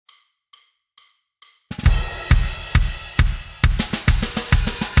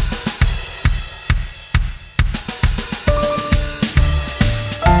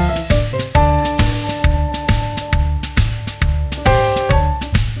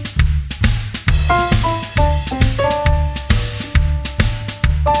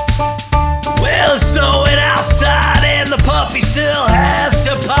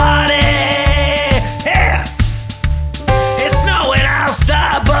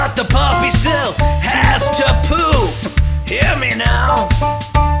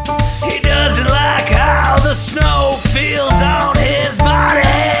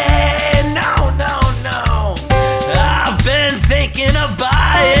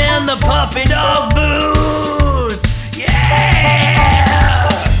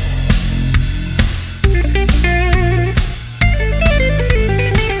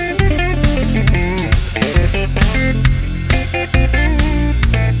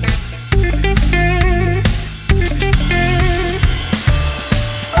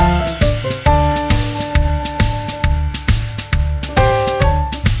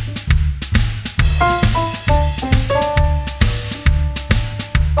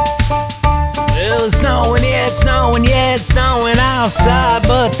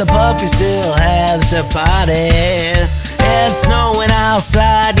a party. It's snowing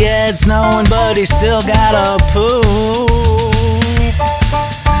outside, yeah, it's snowing, but he still got a poop.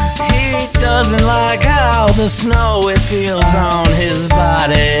 He doesn't like how the snow, it feels on his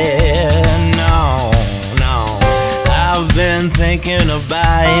body. No, no, I've been thinking of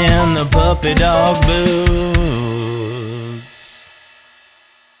buying the puppy dog boo.